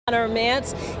Conner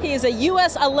Mantz. He is a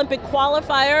U.S. Olympic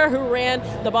qualifier who ran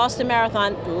the Boston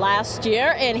Marathon last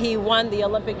year, and he won the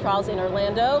Olympic trials in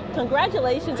Orlando.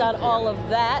 Congratulations on all of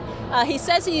that. He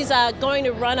says he's going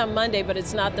to run on Monday, but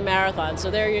it's not the marathon,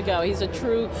 so there you go. He's a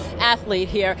true athlete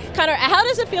here. Conner, how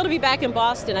does it feel to be back in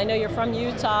Boston? I know you're from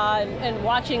Utah and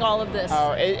watching all of this.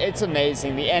 Oh, it's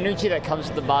amazing. The energy that comes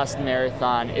with the Boston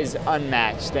Marathon is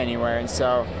unmatched anywhere, and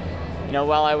so, you know,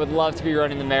 while I would love to be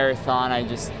running the marathon, I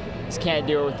just can't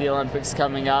do it with the Olympics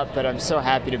coming up, but I'm so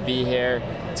happy to be here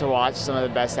to watch some of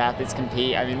the best athletes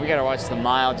compete. I mean, we got to watch the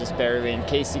mile just barely, and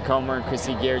Casey Comer and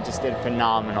Chrissy Gear just did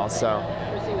phenomenal. So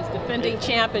Chrissy was defending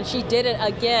champ, and she did it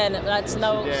again. That's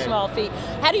no small feat.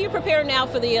 How do you prepare now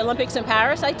for the Olympics in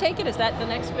Paris? I take it, is that the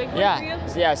next big one for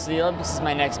you? Yeah, so the Olympics is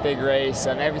my next big race,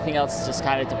 and everything else is just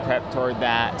kind of to prep toward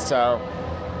that. So,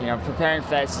 you know, preparing for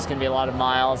that, it's just going to be a lot of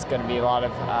miles, going to be a lot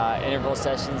of interval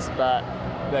sessions, but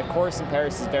the course in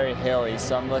Paris is very hilly,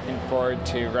 so I'm looking forward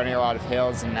to running a lot of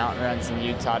hills and mountain runs in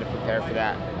Utah to prepare for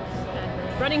that.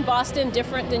 Running Boston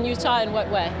different than Utah in what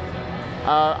way?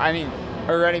 I mean,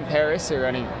 or running Paris or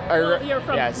running... You're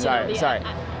from, yeah, sorry. The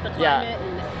climate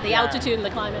and the altitude and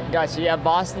the climate. Gotcha, yeah,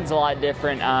 Boston's a lot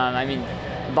different. I mean,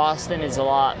 Boston is a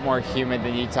lot more humid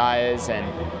than Utah is, and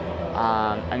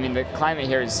I mean, the climate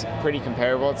here is pretty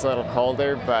comparable. It's a little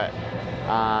colder, but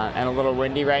and a little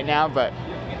windy right now, but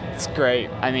it's great.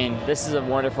 I mean, this is a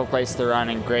wonderful place to run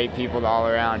and great people all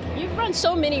around. You've run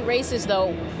so many races,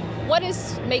 though. What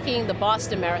is making the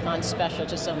Boston Marathon special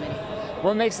to so many?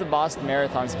 What makes the Boston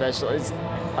Marathon special is,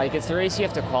 like, it's a race you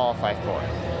have to qualify for.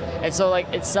 And so, like,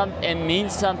 it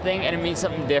means something, and it means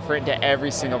something different to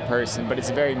every single person, but it's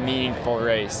a very meaningful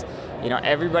race. You know,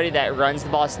 everybody that runs the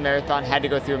Boston Marathon had to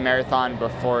go through a marathon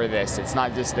before this. It's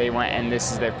not just they went and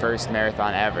this is their first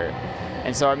marathon ever.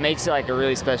 And so it makes it like a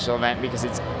really special event because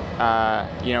it's,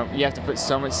 you know, you have to put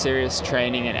so much serious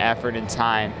training and effort and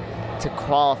time to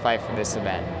qualify for this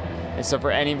event. And so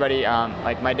for anybody,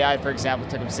 like my dad, for example,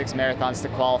 took him 6 marathons to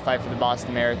qualify for the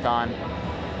Boston Marathon.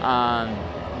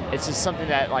 It's just something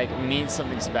that like means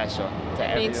something special to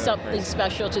everyone. It means something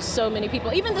special to so many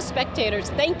people, even the spectators.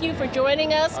 Thank you for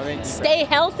joining us. Oh, Stay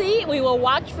healthy. We will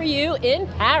watch for you in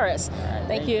Paris. Right,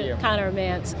 thank you, Conner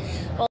Mantz. Well,